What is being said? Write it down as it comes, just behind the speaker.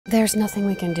There's nothing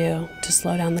we can do to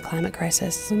slow down the climate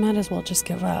crisis. We might as well just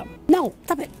give up. No,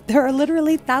 stop it. There are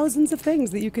literally thousands of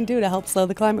things that you can do to help slow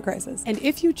the climate crisis. And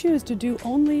if you choose to do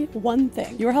only one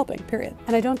thing, you are helping, period.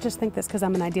 And I don't just think this because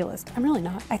I'm an idealist. I'm really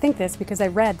not. I think this because I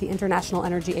read the International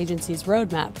Energy Agency's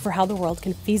roadmap for how the world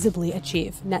can feasibly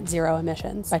achieve net zero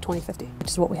emissions by 2050, which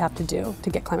is what we have to do to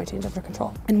get climate change under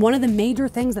control. And one of the major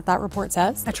things that report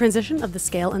says, a transition of the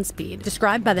scale and speed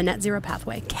described by the net zero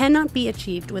pathway cannot be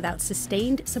achieved without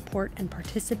sustained support and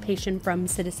participation from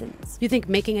citizens. You think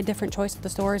making a different choice at the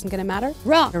store isn't going to matter?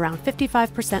 Wrong! Around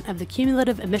 55% of the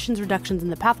cumulative emissions reductions in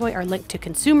the pathway are linked to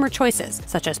consumer choices,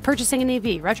 such as purchasing an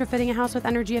EV, retrofitting a house with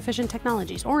energy-efficient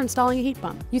technologies, or installing a heat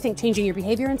pump. You think changing your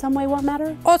behavior in some way won't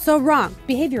matter? Also wrong!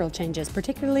 Behavioral changes,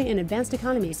 particularly in advanced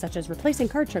economies such as replacing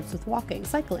car trips with walking,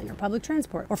 cycling, or public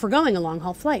transport, or foregoing a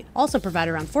long-haul flight, also provide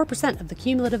around 4% of the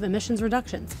cumulative emissions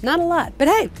reductions. Not a lot, but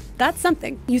hey, that's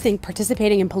something. You think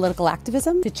participating in political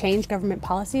activism to change government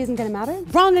policy isn't going to matter?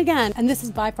 Wrong again! And this is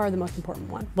by far the most important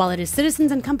one. While it is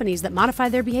citizens and companies that modify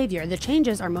their behavior, the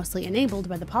changes are mostly enabled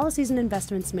by the policies and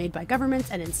investments made by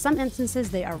governments, and in some instances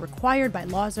they are required by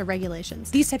laws or regulations.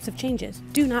 These types of changes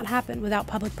do not happen without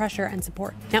public pressure and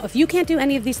support. Now, if you can't do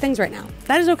any of these things right now,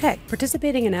 that is okay.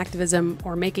 Participating in activism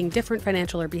or making different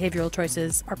financial or behavioral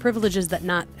choices are privileges that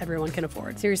not everyone can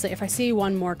afford. Seriously, if I see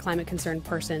one more climate-concerned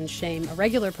person shame a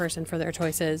regular person for their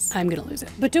choices, I'm gonna lose it.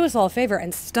 But do us all a favor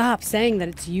and stop saying that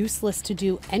it's useless to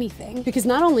do anything, because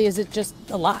not only is it just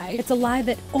a lie, it's a lie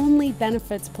that only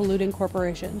benefits polluting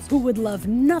corporations who would love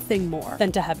nothing more than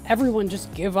to have everyone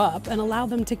just give up and allow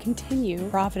them to continue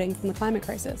profiting from the climate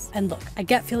crisis. And look, I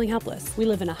get feeling helpless. We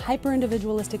live in a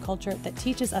hyper-individualistic culture that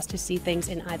teaches us to see things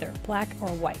in either black or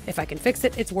white. If I can fix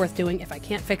it, it's worth doing. If I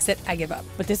can't fix it, I give up.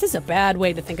 But this is a bad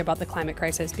way to think about the climate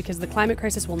crisis, because the climate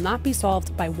crisis will not be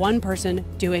solved by one person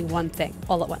doing one thing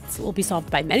all at once. It will be solved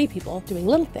by many people doing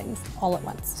little things all at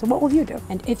once. So what will you do?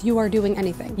 And if you are doing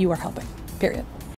anything, you are helping, period.